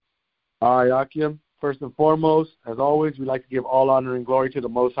Yakim, first and foremost, as always, we'd like to give all honor and glory to the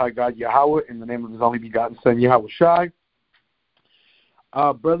Most High God, Yahweh, in the name of His only begotten Son, Yahweh Shai.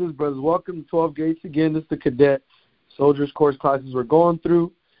 Brothers, welcome to 12 Gates again. This is the cadet soldiers course classes we're going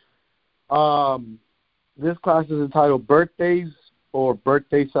through. This class is entitled Birthdays or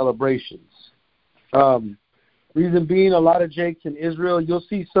Birthday Celebrations. Reason being, a lot of Jakes in Israel, you'll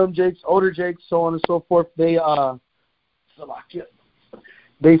see some Jakes, older Jakes, so on and so forth, they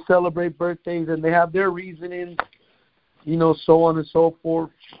celebrate birthdays and they have their reasoning, so on and so forth.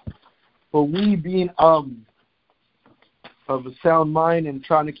 But we being of a sound mind and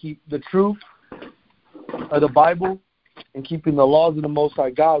trying to keep the truth of the Bible and keeping the laws of the Most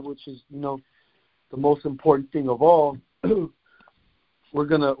High God, which is, the most important thing of all, we're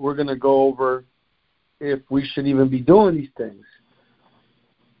gonna go over if we should even be doing these things.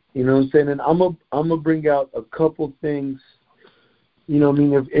 You know what I'm saying? And I'm gonna bring out a couple things.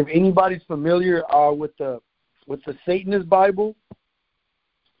 If anybody's familiar with the Satanist Bible,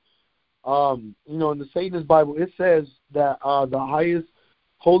 in the Satanist Bible, it says that the highest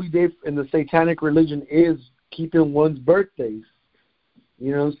holy day in the satanic religion is keeping one's birthdays.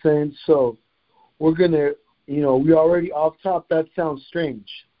 You know what I'm saying? So we're going to, we already off top, that sounds strange.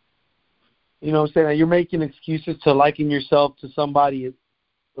 You know what I'm saying? Now you're making excuses to liking yourself to somebody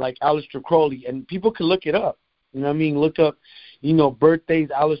like Aleister Crowley, and people can look it up. You know what I mean? Look up, birthdays,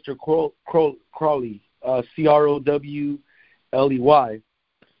 Aleister Crowley, Crowley.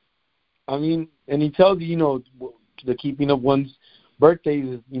 I mean, and he tells you, the keeping of one's birthdays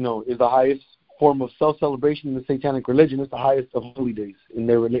is, is the highest form of self-celebration in the satanic religion. It's the highest of holy days in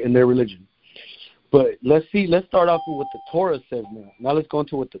their religion. But let's start off with what the Torah says now. Now let's go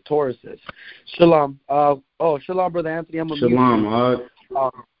into what the Torah says. Shalom. Shalom, Brother Anthony. I'm a Shalom.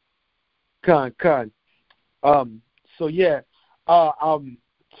 Khan. So yeah,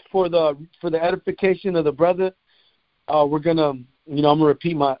 for the edification of the brother, we're gonna, I'm gonna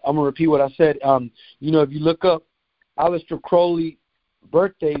repeat what I said. If you look up Aleister Crowley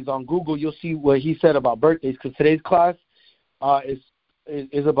birthdays on Google, you'll see what he said about birthdays. Because today's class is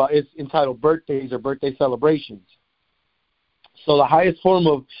entitled Birthdays or Birthday Celebrations. So the highest form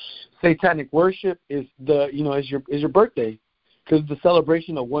of satanic worship is is your birthday, because it's the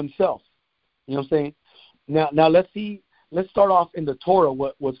celebration of oneself. You know what I'm saying? Now let's start off in the Torah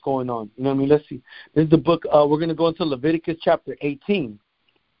what's going on. You know what I mean? Let's see. This is the book. We're going to go into Leviticus chapter 18.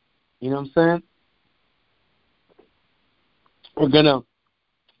 You know what I'm saying? We're going to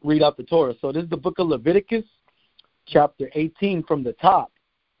read out the Torah. So this is the book of Leviticus chapter 18 from the top.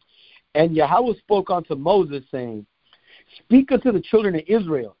 And Yahweh spoke unto Moses, saying, Speak unto the children of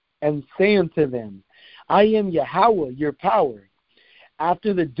Israel, and say unto them, I am Yahweh, your power.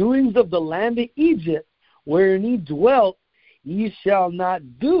 After the doings of the land of Egypt, wherein ye dwelt, ye shall not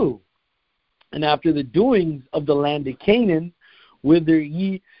do. And after the doings of the land of Canaan, whither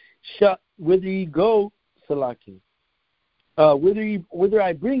ye go, Salaki, whither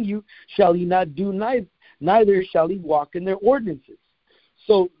I bring you, shall ye not do, neither shall ye walk in their ordinances.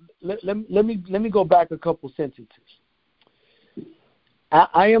 So let me go back a couple sentences.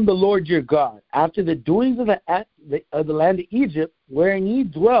 I am the Lord your God. After the doings of the land of Egypt, wherein ye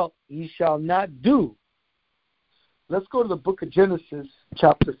dwelt, ye shall not do. Let's go to the book of Genesis,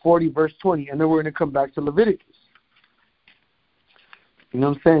 chapter 40, verse 20, and then we're going to come back to Leviticus. You know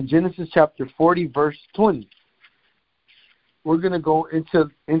what I'm saying? Genesis chapter 40, verse 20. We're going to go into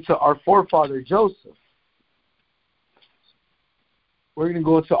our forefather Joseph. We're going to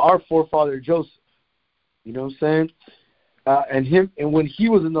go into our forefather Joseph. You know what I'm saying? And when he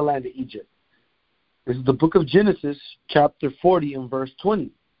was in the land of Egypt. This is the book of Genesis, chapter 40, and verse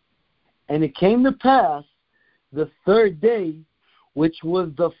 20. And it came to pass the third day, which was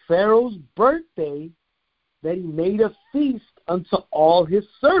the Pharaoh's birthday, that he made a feast unto all his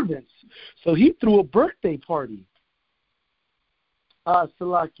servants. So he threw a birthday party.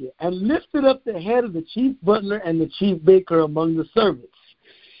 Salakia, and lifted up the head of the chief butler and the chief baker among the servants.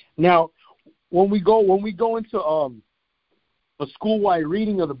 Now, when we go into a school-wide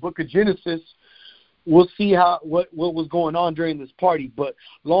reading of the book of Genesis, we'll see what was going on during this party. But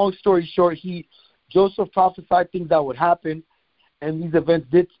long story short, Joseph prophesied things that would happen, and these events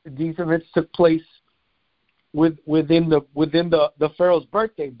took place within the Pharaoh's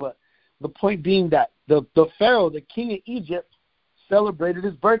birthday. But the point being that the Pharaoh, the king of Egypt, celebrated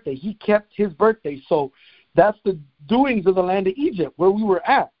his birthday. He kept his birthday. So that's the doings of the land of Egypt, where we were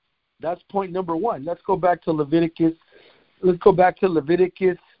at. That's point number one. Let's go back to Leviticus. Let's go back to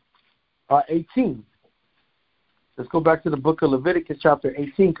Leviticus 18. Let's go back to the book of Leviticus chapter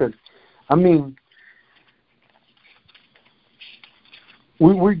 18, because,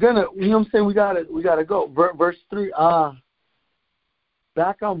 we're gonna, you know what I'm saying? We gotta go. Verse 3.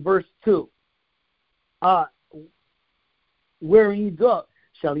 Back on verse 2. Wherein he doth,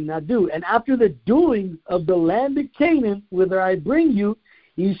 shall he not do? And after the doings of the land of Canaan, whither I bring you,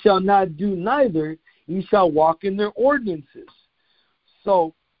 ye shall not do neither. Ye shall walk in their ordinances.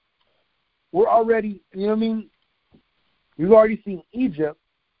 So we're already, you know what I mean? We've already seen Egypt.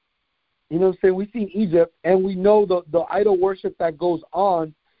 You know what I'm saying? We've seen Egypt, and we know the idol worship that goes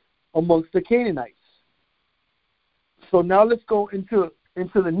on amongst the Canaanites. So now let's go into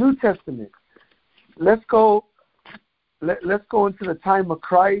the New Testament. Let's go into the time of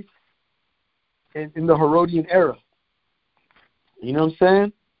Christ in the Herodian era. You know what I'm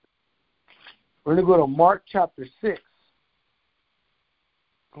saying? We're going to go to Mark chapter 6.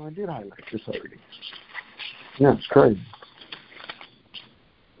 Oh, I did highlight this already. Yeah, it's crazy.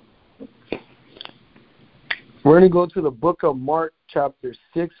 We're going to go to the book of Mark chapter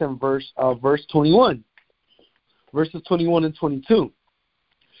 6 and verse 21. Verses 21 and 22.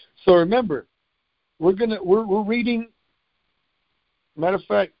 So remember, we're reading, matter of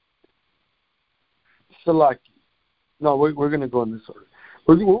fact, Salaki. No, we're going to go in this order.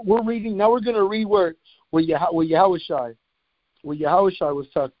 We're reading, now we're going to read where Yahushai was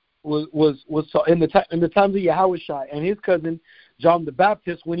taught, was taught in the times of Yahushai and his cousin John the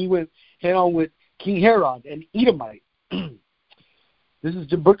Baptist when he went head on with King Herod, an Edomite. This is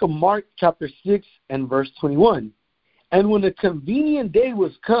the book of Mark chapter 6 and verse 21. And when the convenient day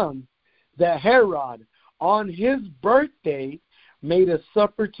was come, that Herod on his birthday made a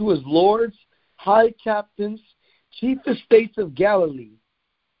supper to his lords, high captains, chief estates of Galilee.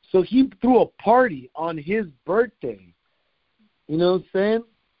 So he threw a party on his birthday. You know what I'm saying?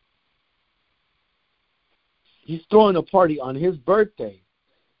 He's throwing a party on his birthday.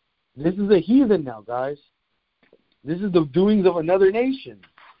 This is a heathen now, guys. This is the doings of another nation.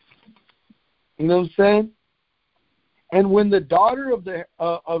 You know what I'm saying? And when the daughter of the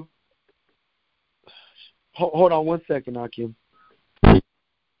hold on one second, Akim.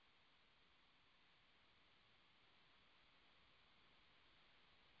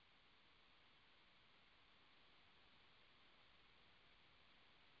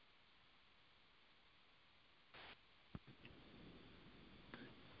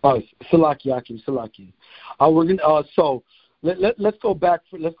 Oh, Salaki, Akim, Salaki. We're gonna. So let's go back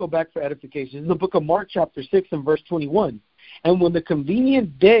for edification. This is the book of Mark, chapter 6, and verse 21. And when the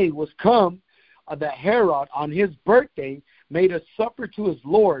convenient day was come, that Herod on his birthday made a supper to his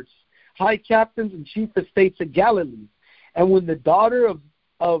lords, high captains, and chief estates of Galilee. And when the daughter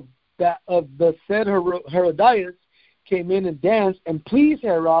of the said Herodias came in and danced and pleased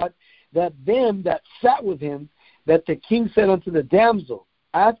Herod, that them that sat with him, that the king said unto the damsel,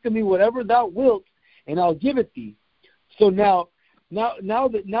 ask of me whatever thou wilt, and I'll give it thee. So now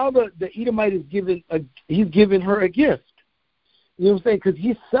the Edomite is he's giving her a gift. You know what I'm saying? Because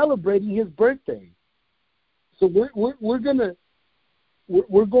he's celebrating his birthday. So we're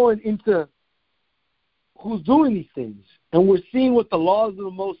going into who's doing these things, and we're seeing what the laws of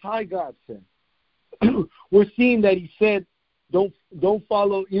the Most High God said. We're seeing that He said, don't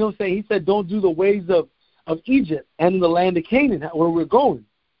follow. You know what I'm saying? He said, don't do the ways of Egypt and the land of Canaan, where we're going.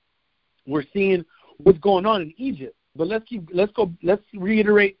 We're seeing what's going on in Egypt. But let's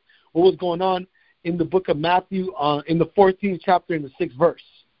reiterate what was going on in the book of Matthew, in the 14th chapter, in the 6th verse.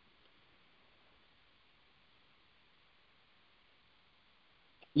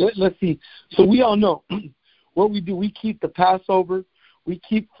 Let's see. So we all know what we do. We keep the Passover. We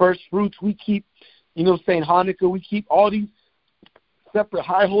keep first fruits. We keep, you know what I'm saying, Hanukkah. We keep all these separate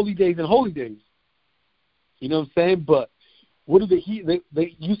high holy days and holy days. You know what I'm saying? But what do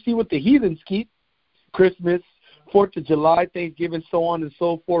you see what the heathens keep? Christmas, 4th of July, Thanksgiving, so on and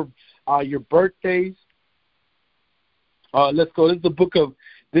so forth. Your birthdays. Let's go. This is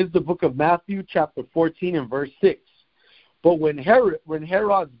the book of Matthew, chapter 14 and verse 6. But when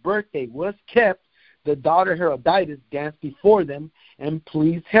Herod's birthday was kept, the daughter Herodias danced before them and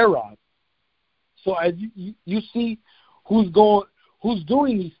pleased Herod. So as you see who's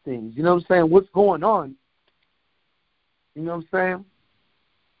doing these things. You know what I'm saying? What's going on? You know what I'm saying?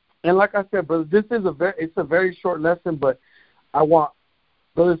 And like I said, brother, it's a very short lesson, but I want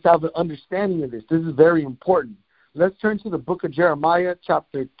brothers to have an understanding of this. This is very important. Let's turn to the book of Jeremiah,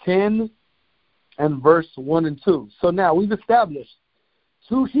 chapter 10 and verse 1 and 2. So now we've established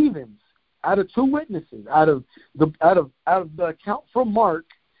two heathens out of two witnesses, out of the account from Mark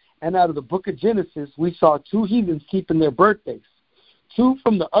and out of the book of Genesis. We saw two heathens keeping their birthdays, two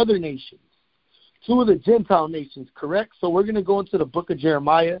from the other nations. Two of the Gentile nations, correct? So we're going to go into the book of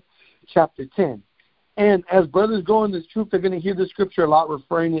Jeremiah, chapter 10. And as brothers go in this truth, they're going to hear the scripture a lot,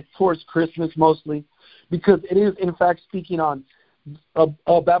 referring it towards Christmas mostly, because it is, in fact, speaking on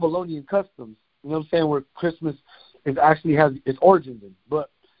Babylonian customs. You know what I'm saying? Where Christmas actually has its origins in. But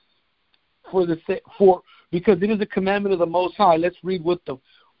because it is a commandment of the Most High, let's read what the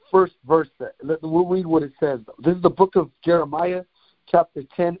first verse says. We'll read what it says. This is the book of Jeremiah, chapter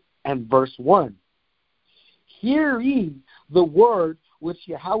 10 and verse 1. Hear ye the word which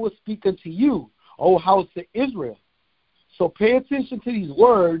Yahweh speak unto you, O house of Israel. So pay attention to these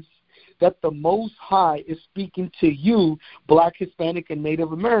words that the Most High is speaking to you, Black, Hispanic, and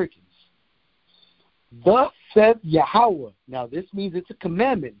Native Americans. Thus says Yahweh. Now this means it's a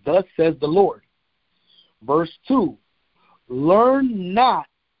commandment. Thus says the Lord. Verse 2. Learn not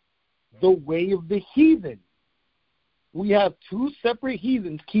the way of the heathen. We have two separate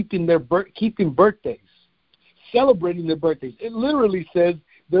heathens keeping birthdays, celebrating their birthdays. It literally says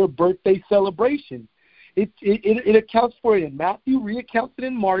their birthday celebration. It accounts for it in Matthew, reaccounts it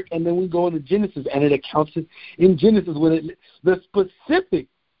in Mark, and then we go into Genesis, and it accounts it in Genesis when the specific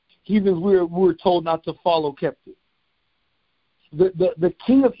heathens we were told not to follow kept it. The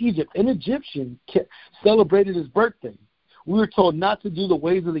king of Egypt, an Egyptian, celebrated his birthday. We were told not to do the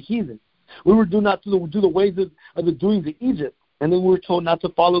ways of the heathen. We were told not to do the ways of the doings of Egypt, and then we were told not to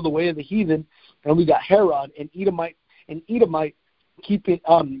follow the way of the heathen. And we got Herod, an Edomite,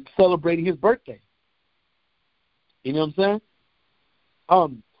 celebrating his birthday. You know what I'm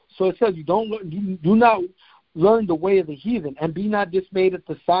saying? So it says do not learn the way of the heathen, and be not dismayed at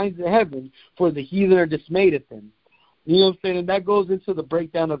the signs of heaven, for the heathen are dismayed at them. You know what I'm saying? And that goes into the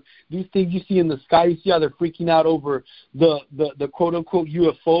breakdown of these things you see in the sky. You see how they're freaking out over the quote-unquote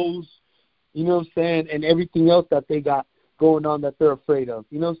UFOs, you know what I'm saying, and everything else that they got going on that they're afraid of.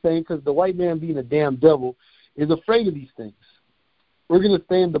 You know what I'm saying? Because the white man, being a damn devil, is afraid of these things. We're going to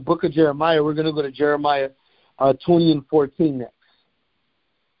stay in the book of Jeremiah. We're going to go to Jeremiah 20 and 14 next.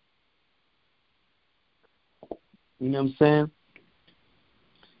 You know what I'm saying?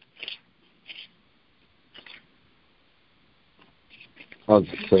 I'll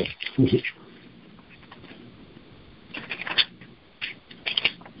just say. You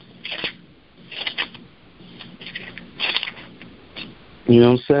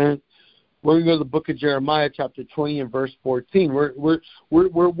know what I'm saying? We're going to go to the book of Jeremiah, chapter 20 and verse 14. We're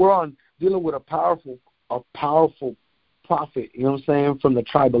on dealing with a powerful prophet, you know what I'm saying, from the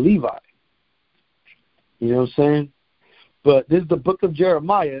tribe of Levi. You know what I'm saying? But this is the book of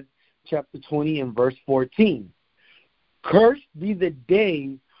Jeremiah, chapter 20 and verse 14. Cursed be the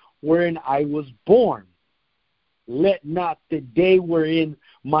day wherein I was born. Let not the day wherein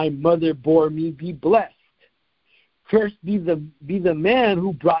my mother bore me be blessed. Cursed be the man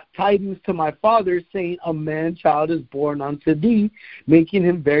who brought tidings to my father, saying, a man-child is born unto thee, making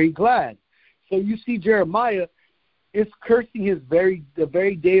him very glad. So you see Jeremiah is cursing the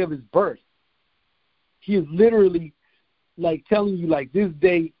very day of his birth. He is literally like telling you, like, this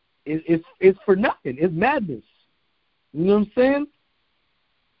day is for nothing. It's madness. You know what I'm saying?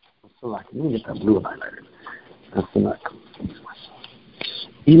 So like, let me get that blue highlighter. That's not.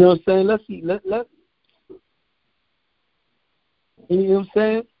 You know what I'm saying? Let's see. Let. You know what I'm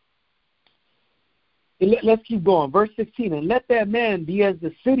saying? Let's keep going. Verse 16. And let that man be as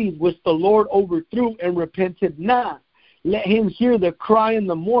the cities which the Lord overthrew and repented not. Let him hear the cry in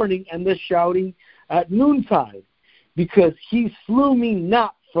the morning and the shouting at noontide, because he slew me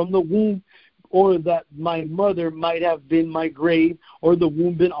not from the womb, or that my mother might have been my grave, or the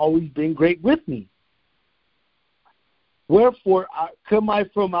womb been always been great with me. Wherefore come I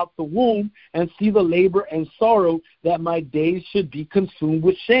from out the womb, and see the labor and sorrow, that my days should be consumed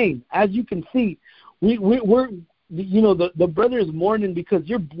with shame. As you can see, we're the brother is mourning because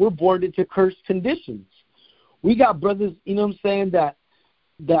we're born into cursed conditions. We got brothers, you know what I'm saying, that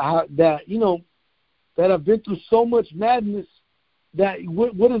have been through so much madness that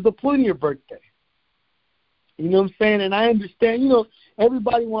what is the point of your birthday? You know what I'm saying? And I understand,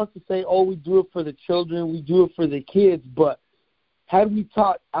 everybody wants to say, oh, we do it for the children, we do it for the kids, but had we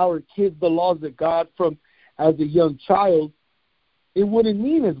taught our kids the laws of God from as a young child, it wouldn't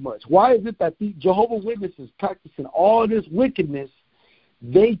mean as much. Why is it that the Jehovah's Witnesses practicing all this wickedness,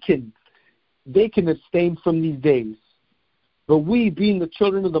 they can abstain from these days? But we, being the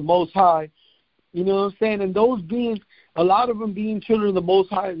children of the Most High, you know what I'm saying? And those being, a lot of them being children of the Most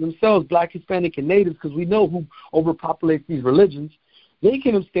High themselves, Black, Hispanic, and Natives, because we know who overpopulates these religions, they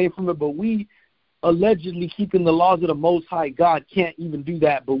can abstain from it, but we, allegedly keeping the laws of the Most High God, can't even do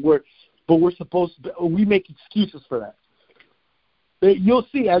that, but we're supposed to, we make excuses for that. You'll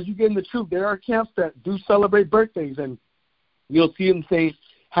see, as you get in the truth, there are camps that do celebrate birthdays, and you'll see them say,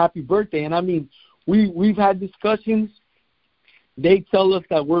 happy birthday. And I mean, we've had discussions. They tell us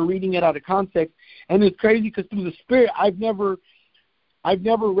that we're reading it out of context, and it's crazy because through the Spirit, I've never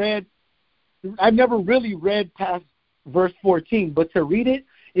really read past verse 14. But to read it,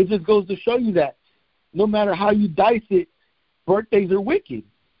 it just goes to show you that no matter how you dice it, birthdays are wicked.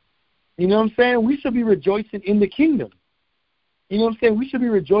 You know what I'm saying? We should be rejoicing in the kingdom. You know what I'm saying? We should be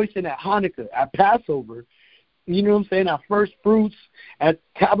rejoicing at Hanukkah, at Passover. You know what I'm saying? At first fruits, at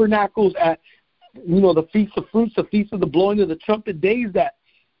tabernacles, at the Feast of Fruits, the Feast of the Blowing of the Trumpet, days that,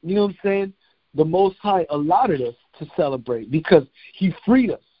 you know what I'm saying, the Most High allotted us to celebrate because He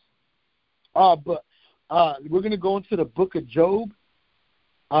freed us. But we're going to go into the book of Job,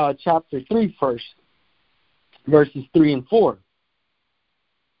 chapter 3 first, verses 3 and 4.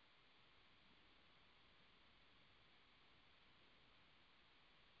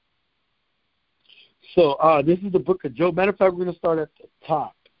 So this is the book of Job. Matter of fact, we're going to start at the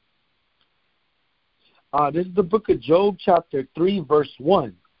top. This is the book of Job, chapter 3, verse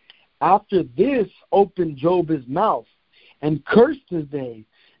 1. After this opened Job his mouth and cursed his day.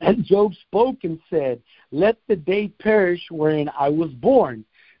 And Job spoke and said, let the day perish wherein I was born,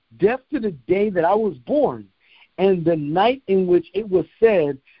 death to the day that I was born, and the night in which it was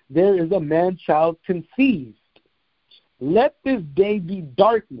said, there is a man-child conceived. Let this day be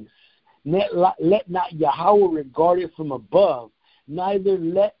darkness. Let not Yahweh regard it from above, neither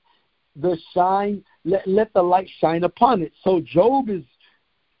let the light shine upon it. So Job is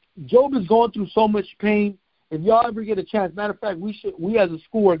going through so much pain. If y'all ever get a chance, matter of fact, we as a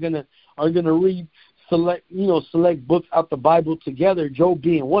school are gonna read select books out the Bible together. Job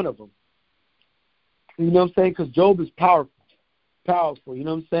being one of them. You know what I'm saying? Because Job is powerful. You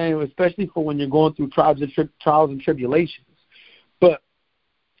know what I'm saying? Especially for when you're going through trials and tribulations. But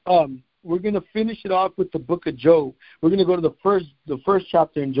we're gonna finish it off with the book of Job. We're gonna go to the first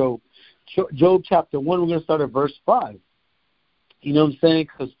chapter in Job. Job chapter 1, we're going to start at verse 5. You know what I'm saying?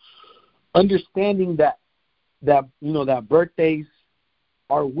 Because understanding that birthdays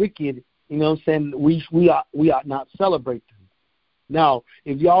are wicked, you know what I'm saying, we ought not celebrate them. Now,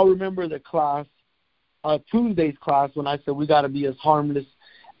 if y'all remember the class, Tuesday's class, when I said we got to be as harmless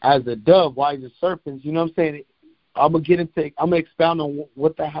as a dove, wise as serpents, you know what I'm saying? I'm going to expound on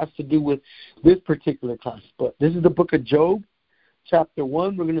what that has to do with this particular class. But this is the book of Job. Chapter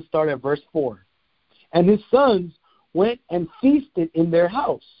 1, we're going to start at verse 4. And his sons went and feasted in their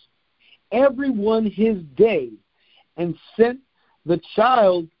house, every one his day, and sent the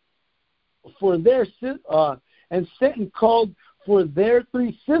child for their and called for their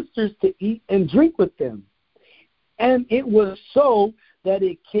 3 sisters to eat and drink with them. And it was so that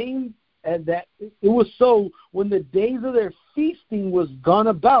when the days of their feasting was gone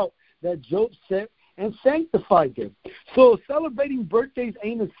about, that Job said and sanctified them. So celebrating birthdays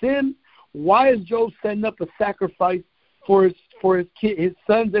ain't a sin. Why is Job setting up a sacrifice for his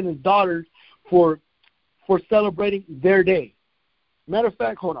sons and his daughters for celebrating their day? Matter of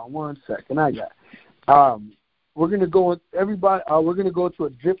fact, hold on one second. We're gonna go with everybody. We're gonna go to a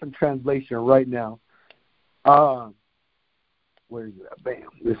different translation right now. Where is it? Bam!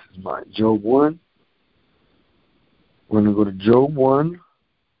 This is mine. Job 1. We're gonna go to Job 1.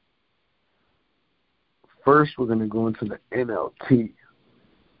 First, we're going to go into the NLT.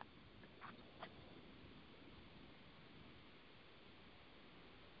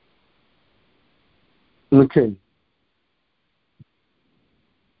 Okay.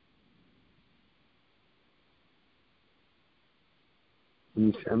 Let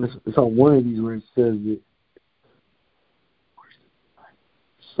me see. It's on one of these where it says it.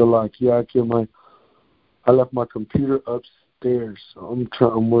 I left my computer upstairs, so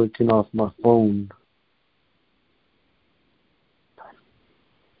I'm working off my phone.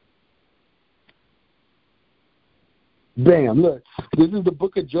 Bam, look. This is the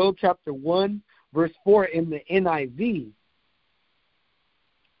book of Job, chapter 1, verse 4 in the NIV.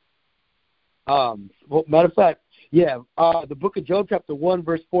 Matter of fact, the book of Job, chapter 1,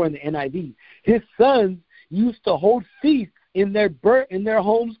 verse 4 in the NIV. His sons used to hold feasts in their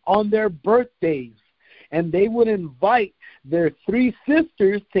homes on their birthdays, and they would invite their 3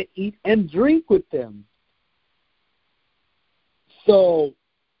 sisters to eat and drink with them. So,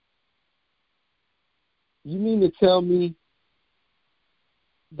 you mean to tell me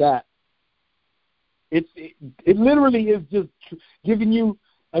that it literally is just giving you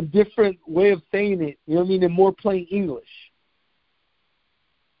a different way of saying it, you know what I mean, in more plain English.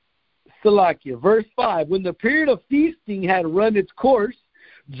 Salakia, verse 5, when the period of feasting had run its course,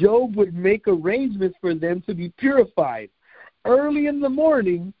 Job would make arrangements for them to be purified. Early in the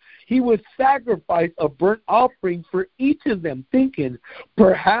morning, he would sacrifice a burnt offering for each of them, thinking,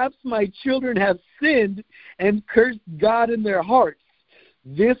 perhaps my children have sinned and cursed God in their hearts.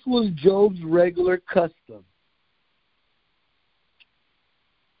 This was Job's regular custom.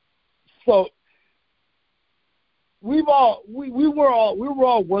 So we were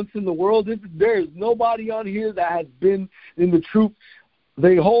all once in the world. There is nobody on here that has been in the truth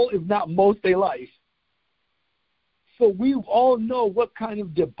their whole, if not most, their life. So we all know what kind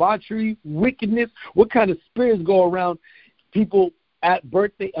of debauchery, wickedness, what kind of spirits go around people at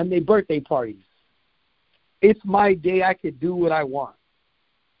birthday and their birthday parties. It's my day. I could do what I want.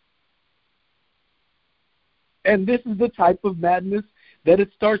 And this is the type of madness that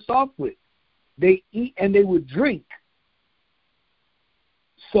it starts off with. They eat and they would drink.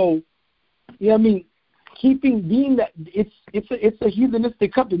 So, yeah, I mean, being that it's a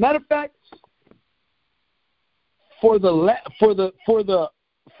heathenistic company. Matter of fact, for the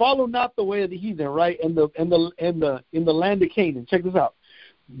follow not the way of the heathen, right? In the land of Canaan. Check this out.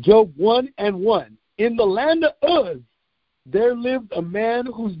 Job 1:1. In the land of Uz, there lived a man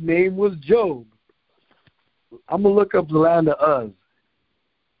whose name was Job. I'm gonna look up the land of Uz.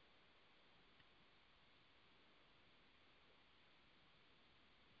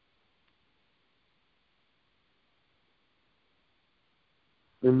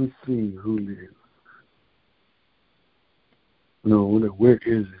 Let me see who lives. No, where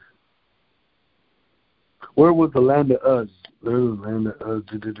is it? Where was the land of Uz? Where was the land of Uz?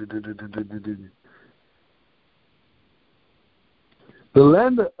 The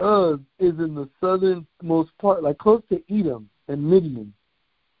land of Uz is in the southernmost part, like close to Edom and Midian.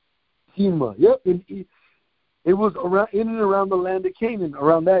 Hema. Yep, it was around in and around the land of Canaan,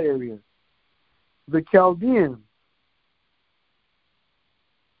 around that area. The Chaldeans.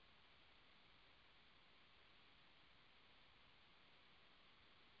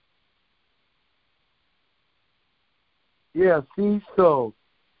 Yeah, see, so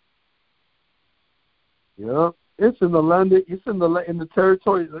yeah, it's in the land. It's in the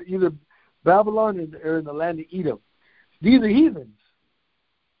territory of either Babylon or in the land of Edom. These are heathens,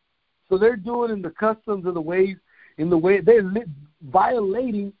 so they're doing in the customs of the ways, in the way they're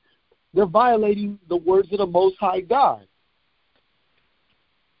violating. They're violating the words of the Most High God.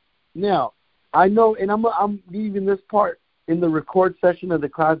 Now, I know, and I'm leaving this part in the record session of the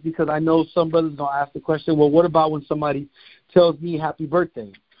class because I know some brothers gonna ask the question, well, what about when somebody tells me happy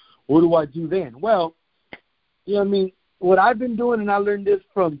birthday? What do I do then? Well, you know what I mean? What I've been doing, and I learned this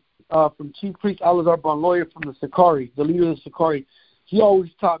from Chief Priest Alazar Bonloya from the Sakari, the leader of the Sakari. He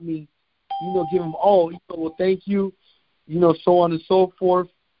always taught me, give him well, thank you, so on and so forth.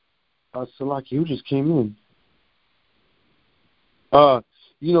 Salaki, who just came in?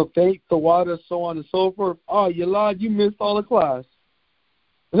 Thank the water, so on and so forth. Oh, you lied, you missed all the class.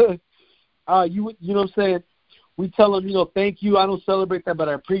 You know what I'm saying? We tell them, thank you, I don't celebrate that, but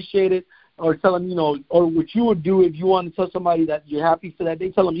I appreciate it. Or tell them, or what you would do if you want to tell somebody that you're happy for that. They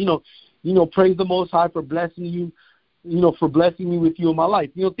tell them, praise the Most High for blessing you, for blessing me with you in my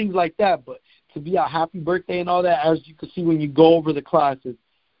life. Things like that. But to be a happy birthday and all that, as you can see when you go over the classes,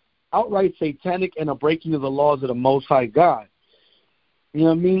 outright satanic and a breaking of the laws of the Most High God. You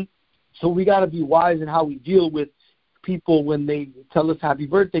know what I mean? So we got to be wise in how we deal with people when they tell us happy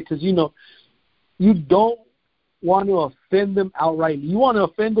birthday, because, you don't want to offend them outright. You want to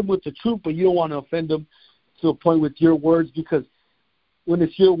offend them with the truth, but you don't want to offend them to a point with your words, because when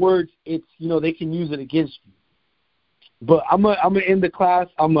it's your words, it's, they can use it against you. But I'm gonna end the class.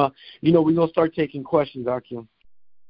 We're going to start taking questions, Akim.